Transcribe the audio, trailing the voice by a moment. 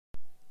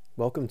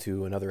Welcome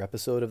to another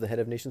episode of the Head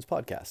of Nations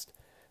podcast.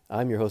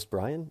 I'm your host,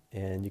 Brian,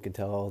 and you can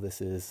tell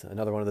this is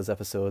another one of those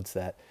episodes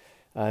that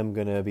I'm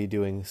going to be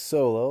doing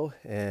solo.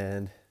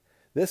 And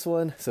this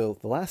one, so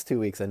the last 2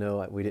 weeks, I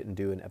know we didn't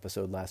do an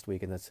episode last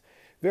week, and that's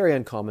very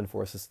uncommon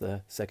for us. It's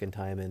the second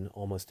time in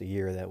almost a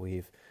year that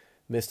we've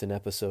missed an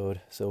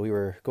episode. So we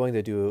were going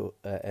to do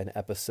an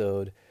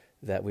episode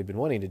that we'd been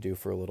wanting to do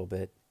for a little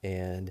bit,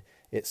 and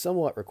it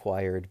somewhat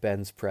required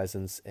Ben's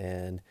presence,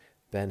 and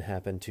Ben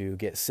happened to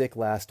get sick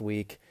last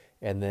week.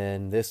 And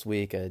then this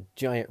week, a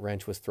giant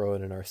wrench was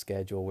thrown in our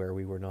schedule where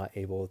we were not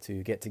able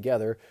to get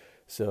together.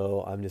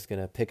 So I'm just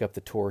going to pick up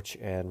the torch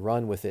and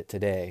run with it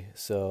today.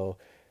 So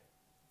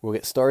we'll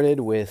get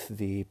started with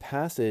the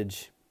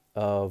passage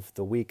of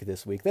the week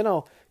this week. Then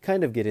I'll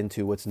kind of get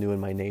into what's new in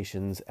my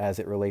nations as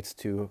it relates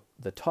to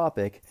the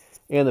topic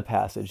and the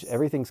passage.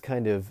 Everything's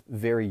kind of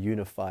very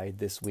unified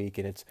this week,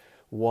 and it's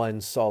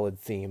one solid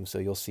theme. So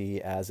you'll see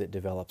as it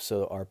develops.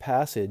 So our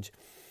passage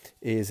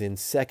is in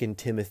 2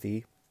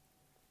 Timothy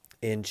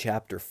in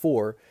chapter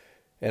 4,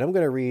 and I'm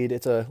going to read,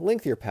 it's a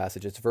lengthier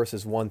passage, it's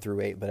verses 1 through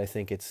 8, but I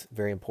think it's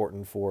very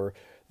important for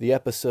the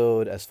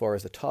episode as far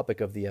as the topic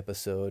of the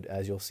episode,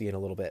 as you'll see in a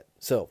little bit.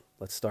 So,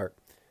 let's start.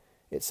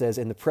 It says,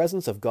 "In the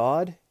presence of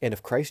God and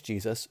of Christ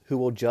Jesus, who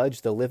will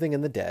judge the living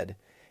and the dead,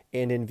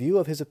 and in view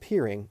of his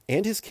appearing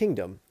and his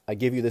kingdom, I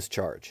give you this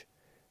charge.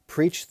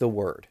 Preach the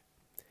word.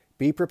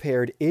 Be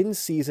prepared in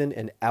season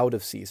and out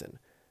of season.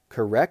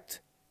 Correct,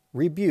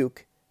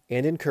 rebuke,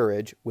 and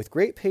encourage with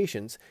great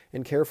patience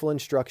and careful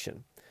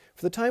instruction.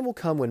 For the time will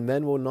come when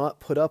men will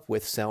not put up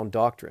with sound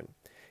doctrine.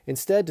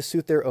 Instead, to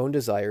suit their own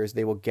desires,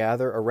 they will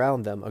gather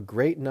around them a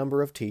great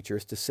number of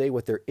teachers to say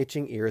what their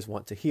itching ears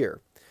want to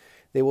hear.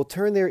 They will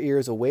turn their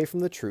ears away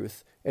from the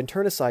truth and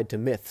turn aside to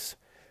myths.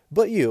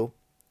 But you,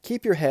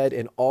 keep your head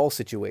in all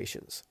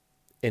situations.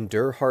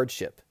 Endure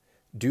hardship.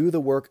 Do the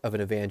work of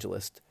an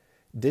evangelist.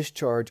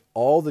 Discharge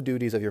all the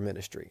duties of your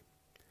ministry.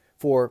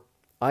 For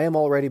I am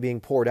already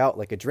being poured out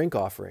like a drink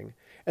offering,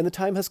 and the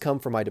time has come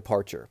for my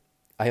departure.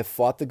 I have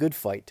fought the good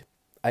fight.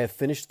 I have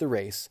finished the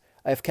race.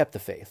 I have kept the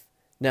faith.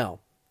 Now,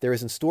 there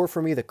is in store for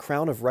me the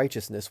crown of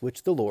righteousness,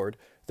 which the Lord,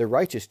 the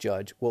righteous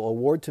judge, will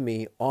award to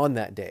me on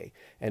that day,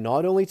 and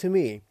not only to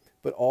me,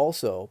 but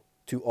also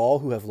to all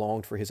who have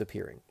longed for his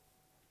appearing."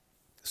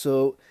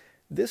 So,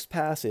 this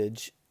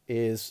passage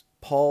is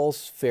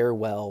Paul's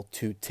farewell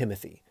to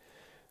Timothy.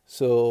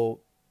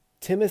 So,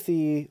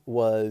 Timothy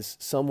was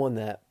someone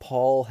that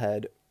Paul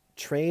had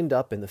trained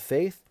up in the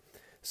faith,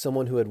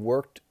 someone who had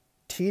worked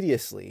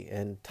tediously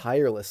and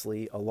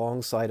tirelessly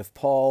alongside of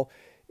Paul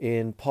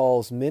in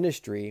Paul's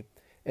ministry,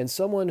 and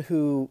someone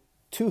to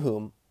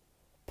whom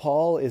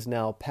Paul is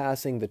now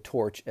passing the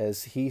torch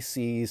as he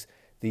sees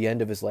the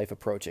end of his life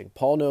approaching.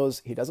 Paul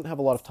knows he doesn't have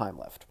a lot of time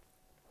left.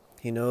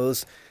 He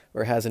knows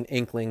or has an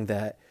inkling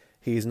that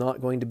he's not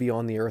going to be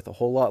on the earth a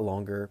whole lot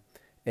longer,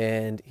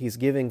 and he's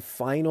giving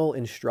final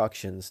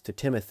instructions to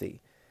Timothy.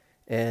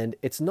 And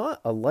it's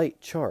not a light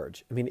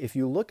charge. I mean, if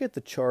you look at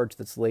the charge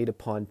that's laid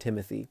upon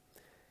Timothy,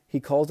 he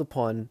calls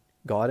upon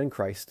God and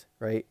Christ,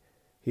 right?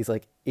 He's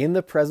like, in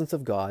the presence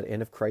of God and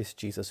of Christ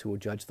Jesus, who will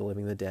judge the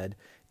living and the dead,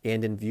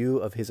 and in view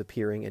of his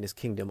appearing and his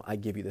kingdom, I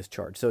give you this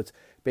charge. So it's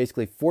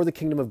basically for the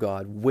kingdom of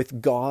God,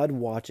 with God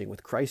watching,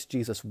 with Christ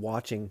Jesus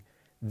watching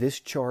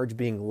this charge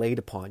being laid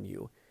upon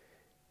you.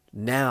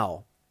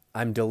 Now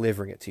I'm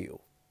delivering it to you.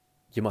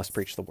 You must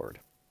preach the word.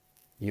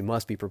 You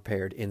must be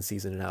prepared in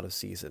season and out of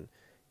season.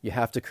 You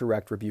have to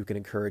correct, rebuke, and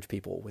encourage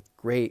people with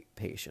great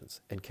patience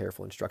and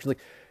careful instruction. Like,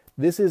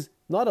 this is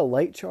not a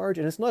light charge,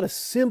 and it's not a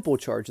simple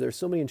charge. There's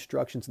so many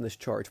instructions in this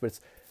charge, but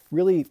it's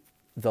really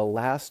the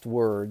last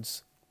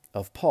words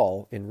of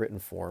Paul in written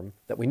form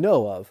that we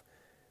know of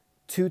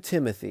to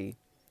Timothy,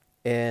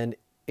 and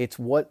it's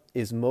what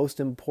is most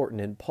important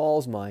in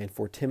Paul's mind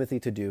for Timothy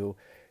to do,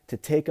 to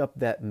take up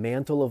that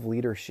mantle of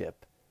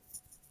leadership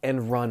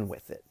and run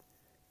with it,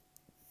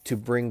 to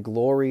bring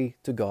glory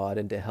to God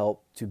and to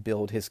help to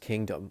build his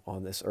kingdom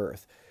on this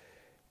earth.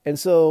 And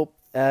so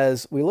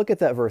as we look at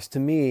that verse, to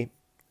me,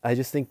 I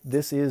just think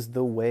this is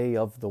the way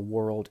of the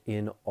world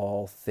in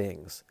all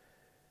things,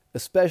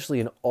 especially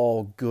in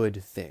all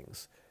good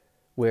things,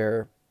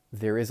 where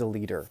there is a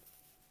leader.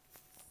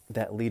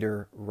 That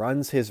leader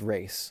runs his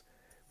race,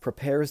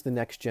 prepares the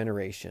next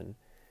generation,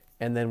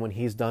 and then when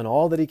he's done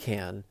all that he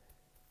can,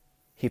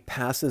 he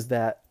passes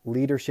that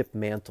leadership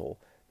mantle,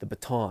 the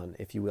baton,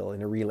 if you will,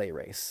 in a relay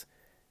race.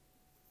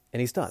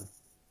 And he's done.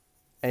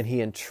 And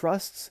he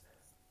entrusts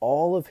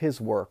all of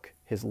his work,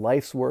 his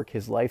life's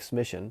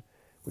mission,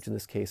 which in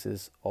this case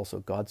is also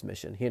God's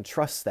mission. He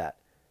entrusts that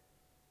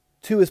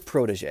to his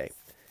protege.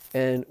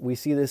 And we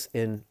see this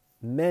in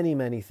many,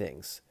 many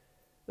things.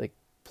 Like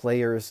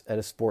players at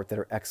a sport that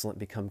are excellent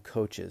become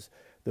coaches.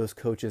 Those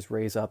coaches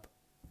raise up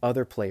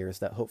other players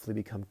that hopefully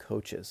become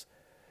coaches.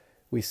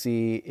 We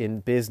see in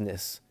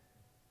business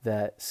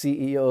that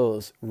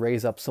CEOs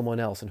raise up someone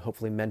else and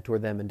hopefully mentor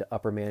them into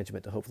upper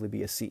management to hopefully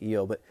be a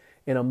CEO. But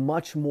in a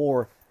much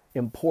more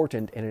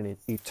important and an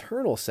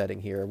eternal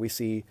setting here, we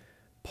see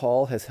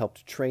Paul has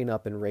helped train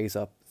up and raise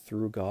up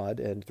through God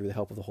and through the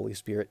help of the Holy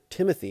Spirit,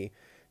 Timothy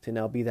to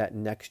now be that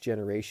next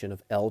generation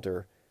of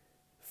elder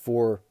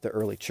for the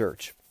early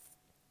church.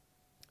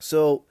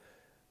 So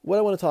what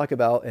I want to talk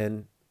about,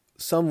 and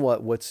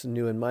somewhat what's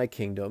new in my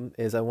kingdom,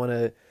 is I want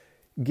to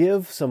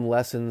give some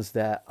lessons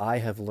that I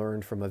have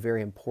learned from a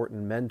very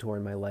important mentor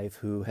in my life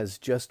who has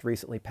just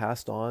recently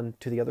passed on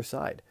to the other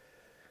side.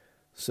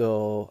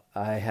 So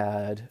I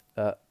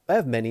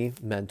have many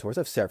mentors.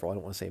 I have several. I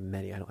don't want to say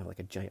many. I don't have like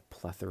a giant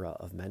plethora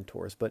of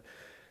mentors, but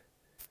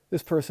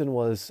this person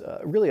was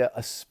really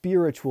a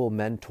spiritual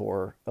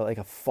mentor, like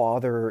a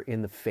father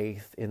in the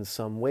faith in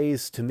some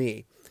ways to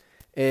me.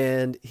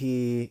 And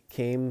he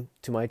came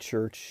to my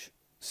church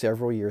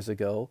several years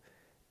ago,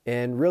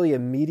 and really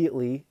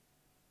immediately,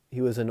 he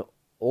was an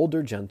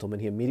older gentleman.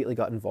 He immediately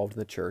got involved in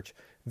the church,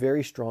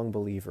 very strong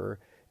believer,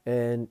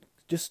 and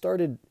just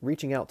started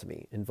reaching out to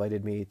me,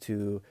 invited me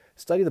to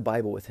study the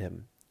Bible with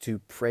him, to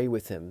pray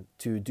with him,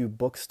 to do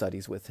book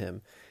studies with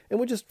him, and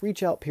would just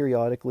reach out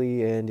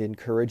periodically and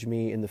encourage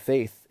me in the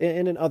faith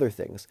and in other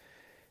things.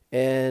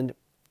 And,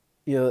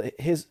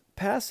 his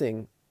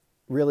passing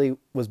really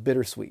was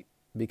bittersweet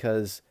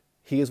because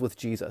he is with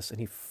Jesus and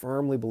he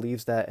firmly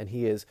believes that, and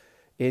he is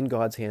in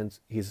God's hands.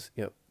 He's,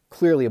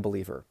 clearly a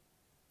believer,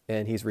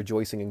 and he's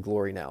rejoicing in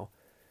glory now.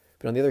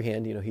 But on the other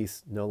hand,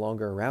 he's no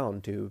longer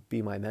around to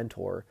be my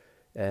mentor,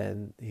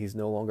 and he's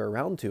no longer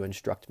around to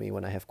instruct me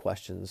when I have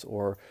questions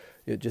or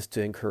just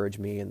to encourage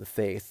me in the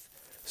faith.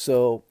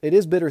 So it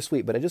is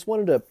bittersweet, but I just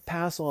wanted to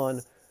pass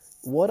on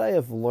what I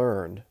have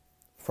learned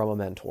from a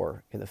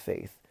mentor in the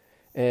faith.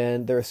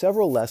 And there are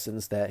several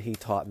lessons that he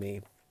taught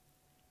me.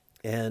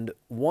 And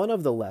one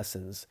of the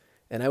lessons,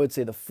 and I would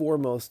say the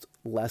foremost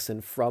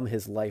lesson from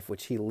his life,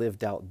 which he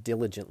lived out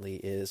diligently,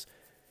 is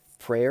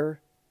prayer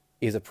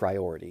is a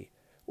priority.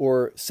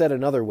 Or said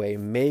another way,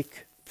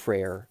 make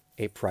prayer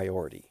a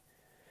priority.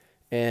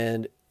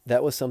 And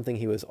that was something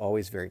he was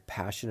always very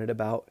passionate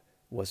about,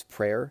 was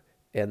prayer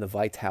and the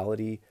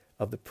vitality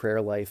of the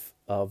prayer life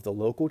of the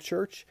local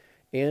church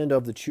and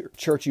of the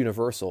Church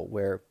Universal,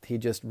 where he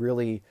just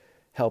really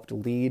helped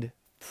lead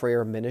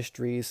prayer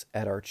ministries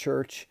at our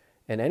church.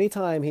 And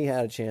anytime he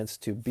had a chance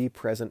to be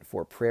present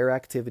for prayer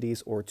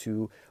activities or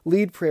to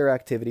lead prayer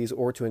activities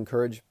or to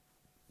encourage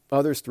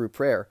others through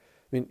prayer,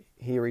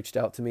 he reached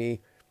out to me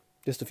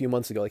just a few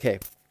months ago, like, hey,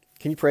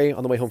 can you pray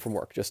on the way home from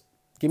work? Just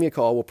give me a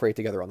call. We'll pray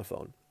together on the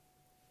phone.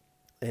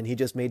 And he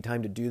just made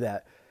time to do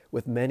that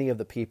with many of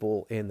the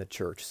people in the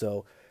church.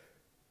 So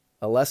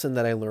a lesson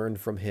that I learned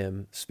from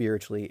him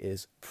spiritually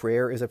is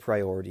prayer is a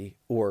priority,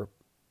 or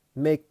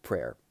make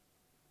prayer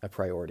a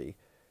priority.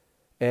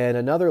 And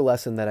another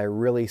lesson that I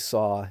really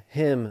saw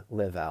him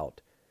live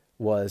out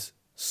was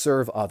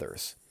serve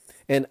others.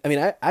 And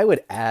I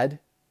would add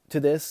to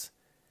this,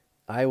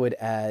 I would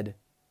add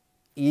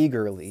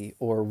eagerly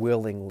or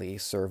willingly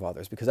serve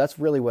others, because that's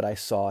really what I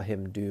saw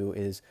him do,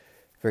 is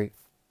very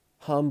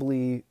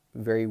humbly,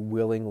 very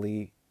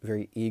willingly,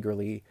 very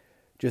eagerly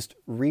just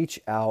reach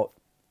out.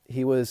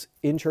 He was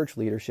in church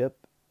leadership,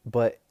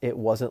 but it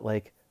wasn't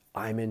like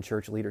I'm in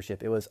church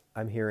leadership. It was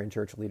I'm here in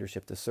church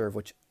leadership to serve,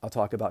 which I'll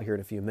talk about here in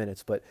a few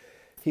minutes. But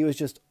he was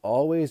just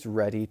always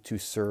ready to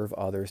serve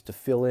others, to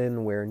fill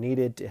in where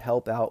needed, to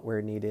help out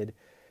where needed.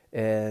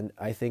 And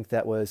I think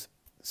that was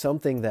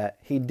something that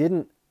he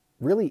didn't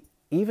really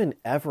even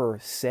ever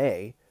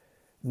say,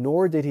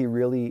 nor did he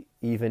really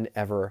even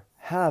ever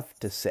have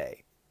to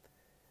say.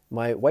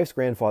 My wife's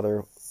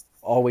grandfather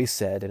always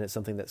said, and it's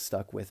something that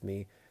stuck with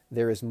me,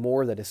 there is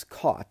more that is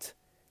caught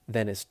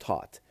than is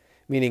taught.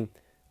 Meaning,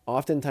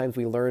 oftentimes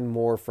we learn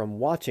more from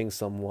watching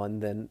someone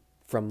than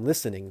from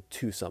listening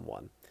to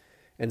someone.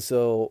 And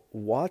so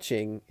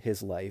watching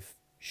his life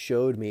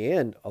showed me,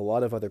 and a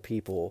lot of other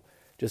people,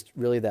 just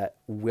really that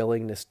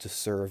willingness to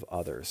serve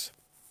others.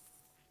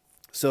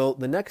 So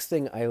the next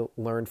thing I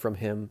learned from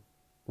him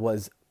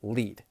was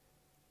lead,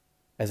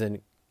 as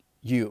in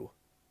you,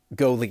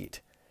 go lead.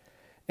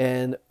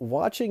 And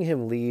watching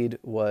him lead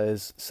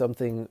was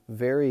something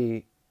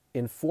very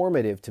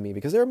informative to me,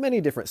 because there are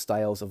many different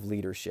styles of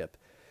leadership.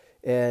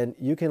 And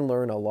you can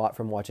learn a lot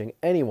from watching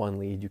anyone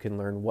lead. You can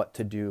learn what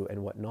to do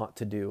and what not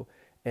to do.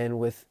 And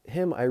with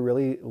him, I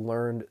really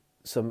learned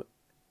some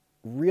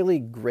really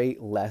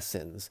great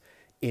lessons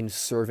in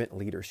servant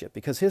leadership,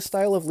 because his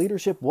style of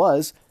leadership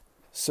was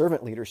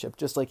servant leadership.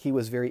 Just like he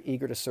was very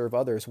eager to serve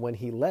others when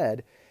he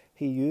led,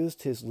 he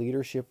used his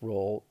leadership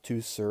role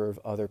to serve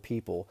other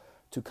people,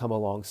 to come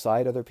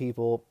alongside other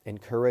people,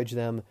 encourage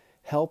them,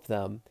 help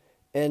them.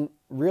 And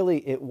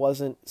really, it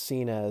wasn't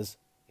seen as,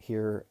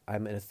 here,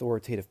 I'm an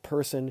authoritative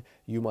person,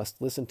 you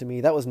must listen to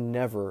me. That was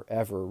never,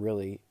 ever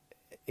really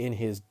in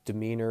his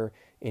demeanor,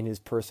 in his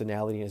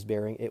personality, in his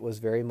bearing. It was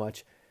very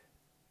much,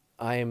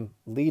 I am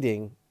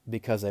leading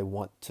because I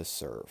want to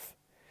serve.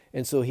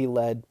 And so he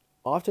led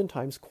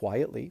oftentimes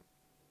quietly,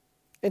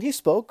 and he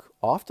spoke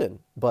often,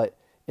 but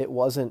it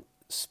wasn't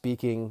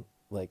speaking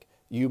like,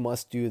 you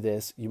must do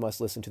this, you must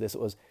listen to this.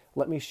 It was,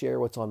 let me share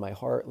what's on my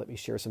heart. Let me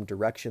share some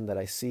direction that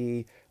I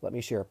see. Let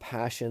me share a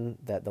passion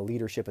that the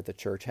leadership at the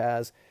church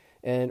has.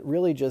 And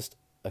really just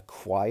a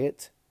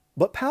quiet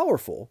but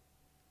powerful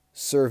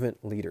servant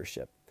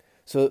leadership.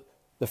 So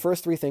the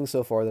first three things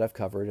so far that I've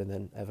covered, and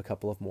then I have a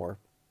couple of more.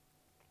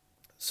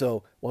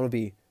 So one would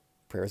be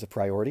prayer as a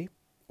priority,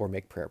 or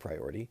make prayer a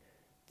priority.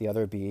 The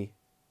other would be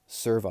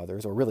serve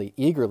others, or really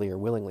eagerly or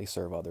willingly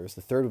serve others.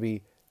 The third would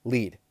be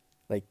lead,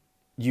 like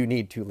you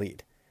need to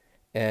lead.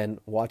 And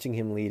watching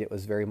him lead, it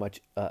was very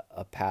much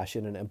a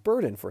passion and a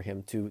burden for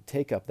him to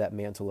take up that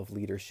mantle of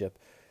leadership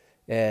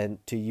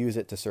and to use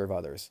it to serve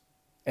others.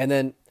 And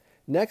then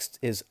next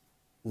is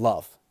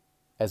love,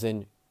 as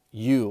in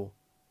you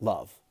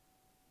love,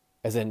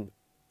 as in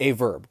a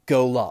verb,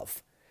 go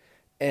love.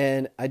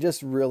 And I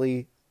just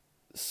really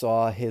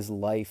saw his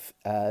life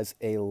as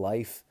a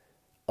life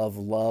of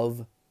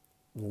love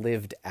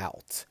lived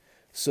out.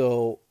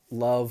 So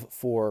love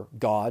for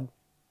God,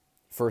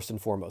 first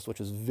and foremost, which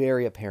was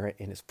very apparent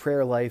in his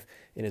prayer life,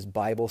 in his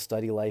Bible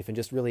study life, and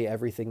just really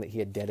everything that he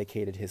had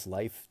dedicated his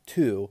life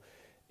to.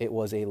 It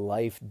was a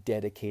life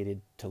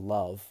dedicated to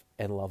love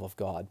and love of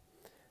God.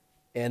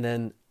 And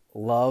then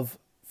love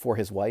for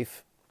his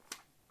wife.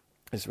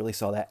 I just really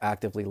saw that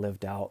actively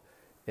lived out.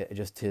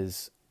 Just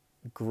his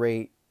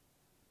great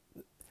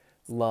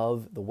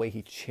love, the way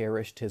he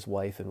cherished his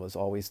wife and was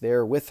always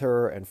there with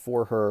her and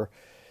for her,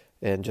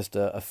 and just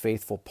a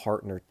faithful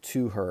partner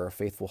to her, a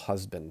faithful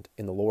husband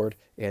in the Lord,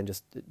 and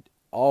just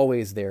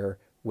always there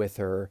with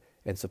her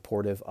and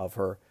supportive of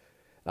her.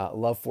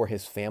 Love for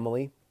his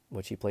family,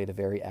 which he played a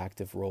very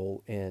active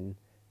role in.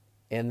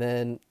 And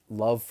then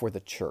love for the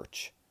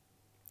church.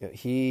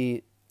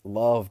 He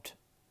loved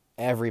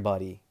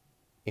everybody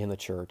in the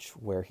church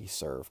where he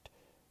served.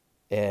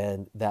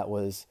 And that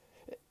was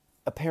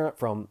apparent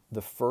from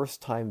the first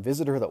time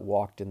visitor that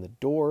walked in the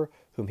door,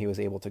 whom he was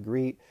able to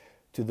greet,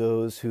 to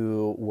those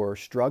who were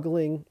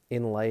struggling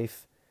in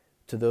life,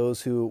 to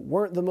those who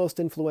weren't the most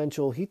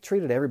influential. He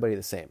treated everybody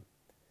the same.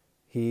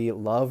 He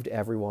loved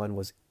everyone,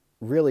 was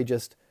really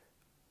just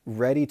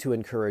ready to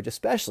encourage,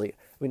 especially,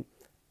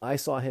 I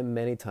saw him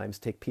many times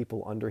take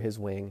people under his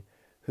wing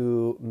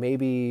who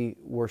maybe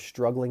were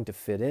struggling to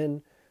fit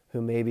in,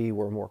 who maybe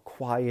were more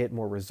quiet,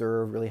 more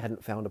reserved, really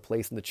hadn't found a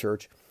place in the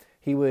church.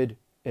 He would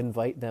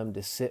invite them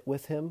to sit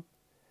with him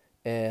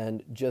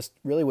and just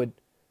really would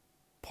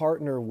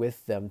partner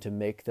with them to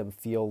make them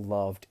feel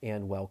loved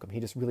and welcome. He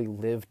just really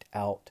lived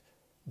out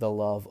the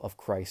love of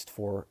Christ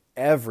for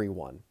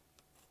everyone.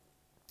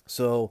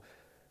 So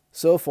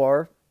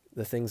far,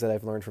 the things that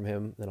I've learned from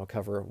him, then I'll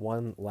cover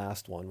one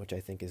last one, which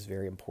I think is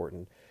very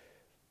important.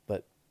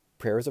 But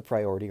prayer is a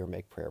priority, or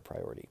make prayer a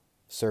priority.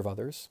 Serve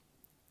others,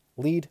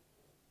 lead,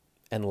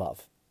 and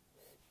love.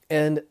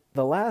 And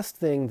the last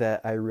thing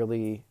that I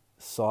really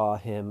saw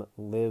him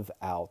live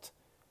out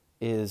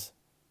is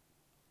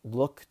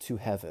look to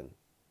heaven,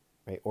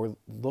 right? Or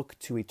look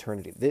to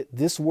eternity.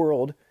 This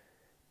world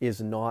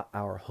is not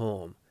our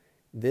home.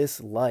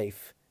 This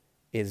life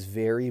is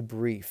very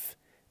brief.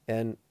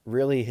 And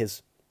really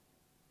his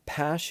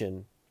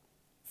passion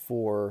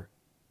for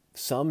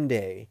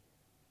someday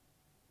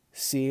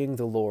seeing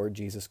the Lord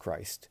Jesus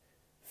Christ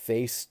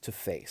face to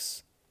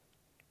face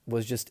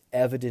was just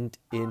evident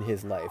in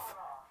his life.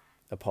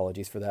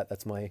 Apologies for that.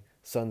 That's my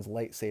son's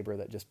lightsaber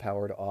that just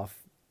powered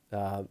off.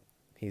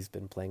 He's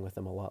been playing with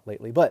them a lot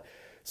lately. But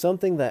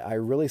something that I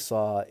really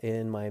saw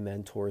in my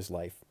mentor's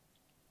life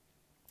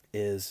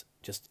is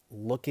just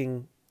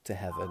looking to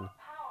heaven.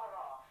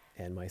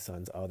 And my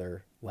son's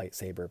other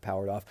lightsaber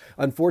powered off.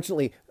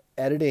 Unfortunately,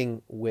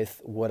 editing with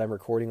what I'm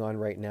recording on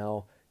right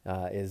now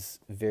is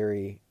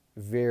very,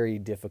 very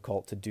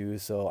difficult to do.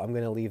 So I'm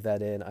going to leave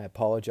that in. I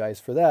apologize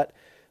for that,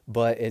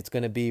 but it's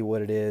going to be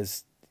what it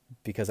is,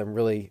 because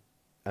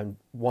I'm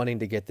wanting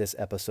to get this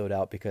episode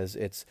out because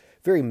it's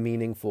very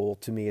meaningful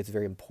to me. It's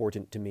very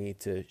important to me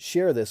to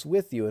share this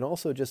with you, and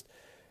also just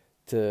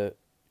to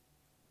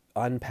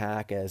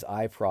unpack as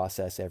I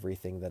process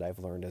everything that I've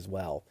learned as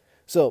well.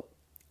 So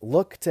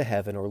look to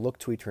heaven, or look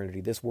to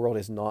eternity. This world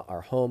is not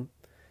our home,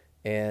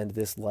 and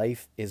this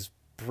life is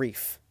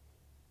brief.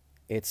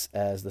 It's,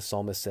 as the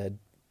psalmist said,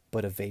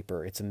 but a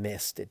vapor. It's a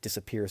mist. It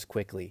disappears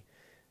quickly.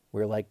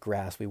 We're like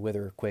grass. We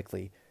wither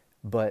quickly.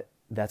 But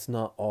that's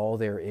not all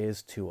there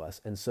is to us.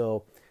 And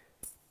so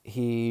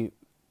he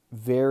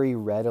very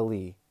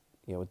readily,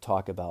 would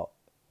talk about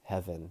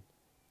heaven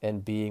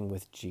and being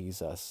with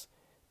Jesus.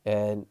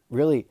 And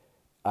really,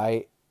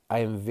 I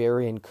am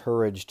very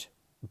encouraged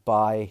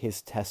by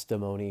his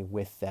testimony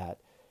with that,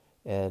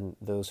 and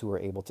those who were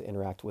able to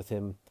interact with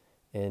him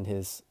in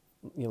his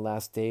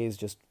last days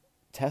just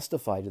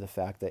testify to the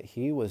fact that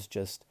he was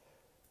just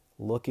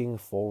looking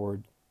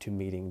forward to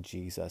meeting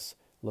Jesus,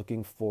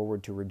 looking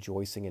forward to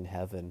rejoicing in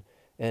heaven,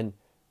 and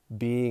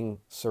being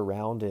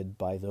surrounded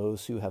by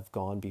those who have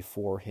gone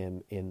before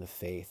him in the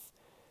faith.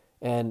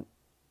 And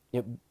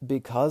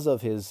because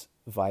of his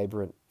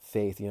vibrant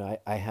faith,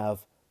 I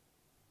have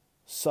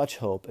such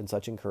hope and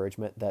such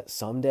encouragement that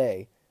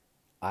someday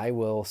I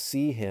will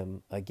see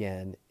him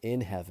again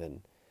in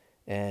heaven,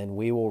 and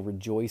we will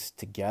rejoice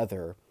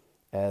together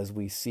as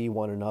we see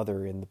one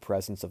another in the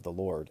presence of the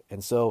Lord.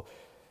 And so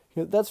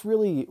that's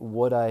really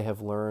what I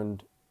have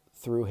learned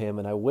through him.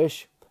 And I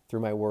wish through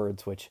my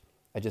words, which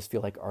I just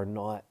feel like are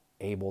not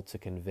able to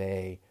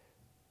convey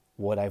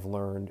what I've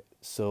learned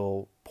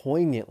so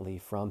poignantly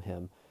from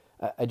him.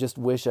 I just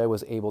wish I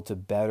was able to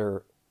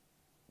better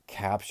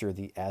capture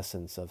the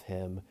essence of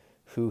him,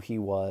 who he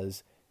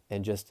was,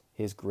 and just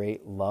his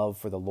great love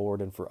for the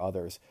Lord and for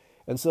others.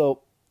 And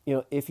so,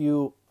 if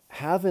you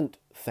haven't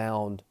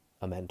found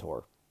a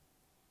mentor,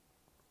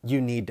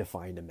 you need to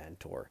find a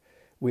mentor.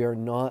 We are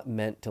not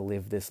meant to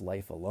live this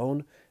life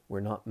alone. We're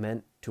not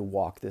meant to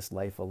walk this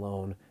life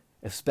alone,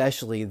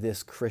 especially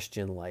this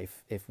Christian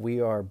life. If we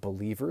are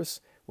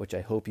believers, which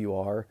I hope you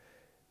are,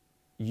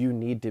 you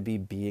need to be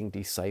being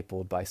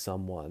discipled by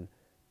someone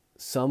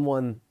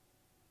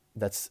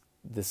that's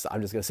this,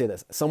 I'm just going to say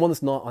this, someone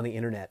that's not on the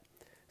internet,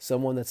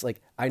 someone that's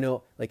like, I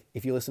know, like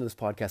if you listen to this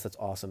podcast, that's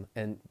awesome.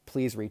 And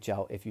please reach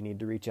out if you need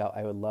to reach out.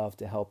 I would love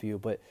to help you,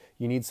 but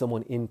you need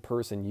someone in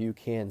person you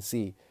can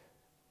see,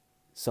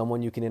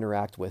 someone you can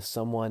interact with,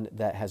 someone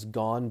that has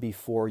gone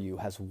before you,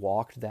 has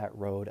walked that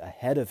road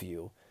ahead of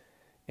you,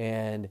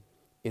 and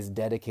is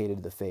dedicated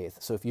to the faith.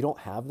 So if you don't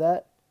have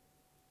that,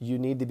 you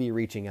need to be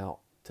reaching out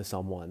to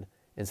someone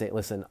and say,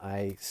 listen,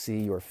 I see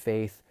your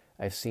faith.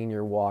 I've seen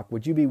your walk.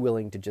 Would you be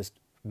willing to just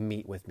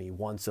meet with me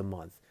once a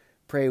month?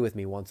 Pray with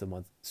me once a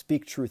month.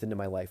 Speak truth into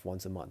my life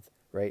once a month,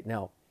 right?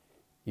 Now,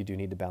 you do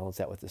need to balance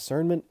that with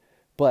discernment,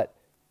 but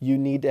you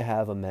need to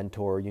have a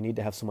mentor. You need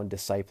to have someone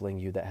discipling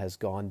you that has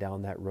gone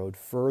down that road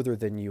further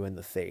than you in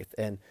the faith.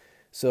 And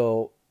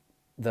so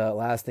the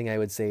last thing I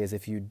would say is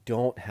if you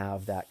don't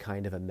have that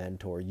kind of a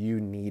mentor,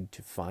 you need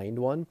to find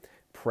one.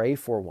 Pray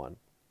for one.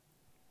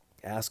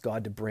 Ask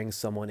God to bring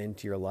someone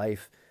into your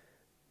life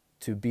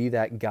to be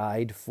that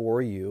guide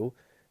for you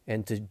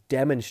and to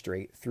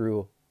demonstrate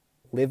through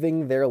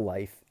living their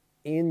life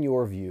in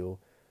your view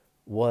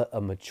what a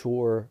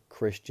mature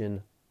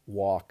Christian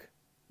walk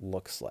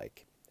looks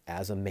like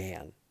as a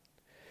man.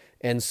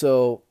 And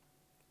so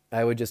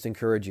I would just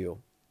encourage you,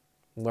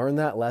 learn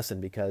that lesson,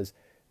 because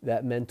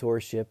that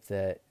mentorship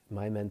that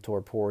my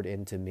mentor poured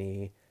into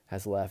me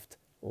has left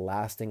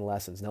lasting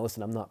lessons. Now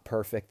listen, I'm not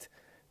perfect.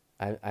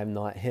 I'm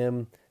not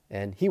him,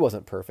 and he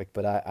wasn't perfect,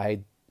 but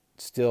I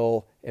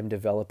still am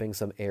developing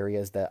some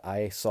areas that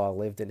I saw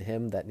lived in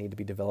him that need to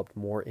be developed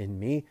more in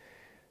me.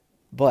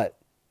 But,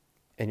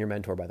 and your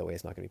mentor, by the way,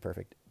 is not going to be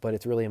perfect, but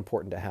it's really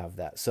important to have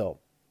that. So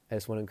I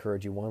just want to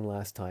encourage you one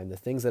last time. The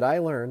things that I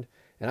learned,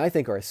 and I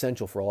think are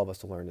essential for all of us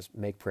to learn, is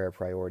make prayer a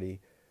priority,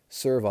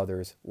 serve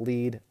others,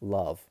 lead,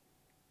 love,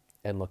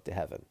 and look to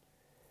heaven.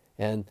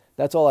 And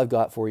that's all I've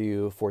got for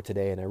you for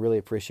today. And I really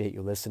appreciate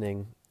you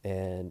listening.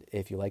 And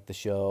if you like the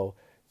show,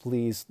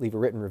 please leave a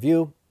written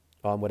review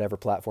on whatever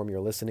platform you're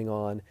listening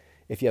on.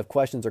 If you have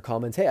questions or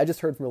comments, hey, I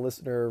just heard from a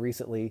listener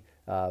recently.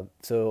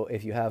 So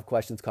if you have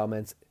questions,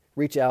 comments,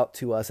 reach out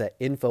to us at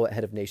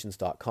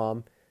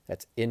info@headofnations.com.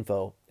 That's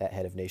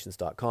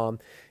info@headofnations.com.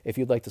 If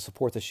you'd like to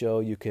support the show,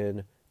 you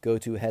can go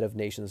to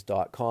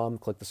headofnations.com,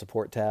 click the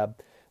support tab.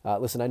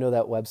 Listen, I know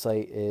that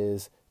website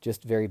is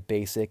just very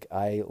basic.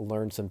 I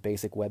learned some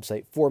basic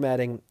website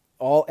formatting.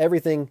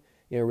 Everything,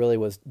 really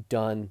was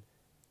done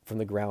from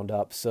the ground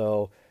up.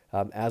 So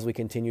as we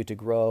continue to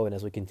grow and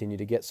as we continue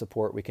to get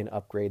support, we can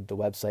upgrade the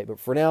website. But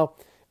for now,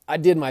 I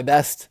did my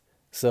best.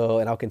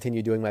 And I'll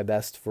continue doing my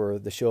best for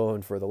the show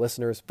and for the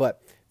listeners. But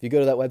if you go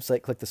to that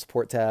website, click the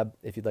support tab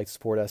if you'd like to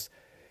support us.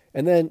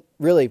 And then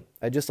really,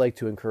 I'd just like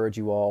to encourage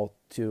you all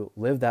to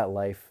live that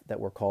life that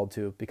we're called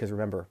to, because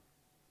remember,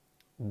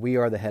 we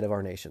are the head of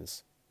our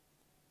nations.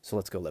 So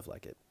let's go live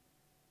like it.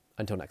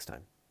 Until next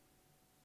time.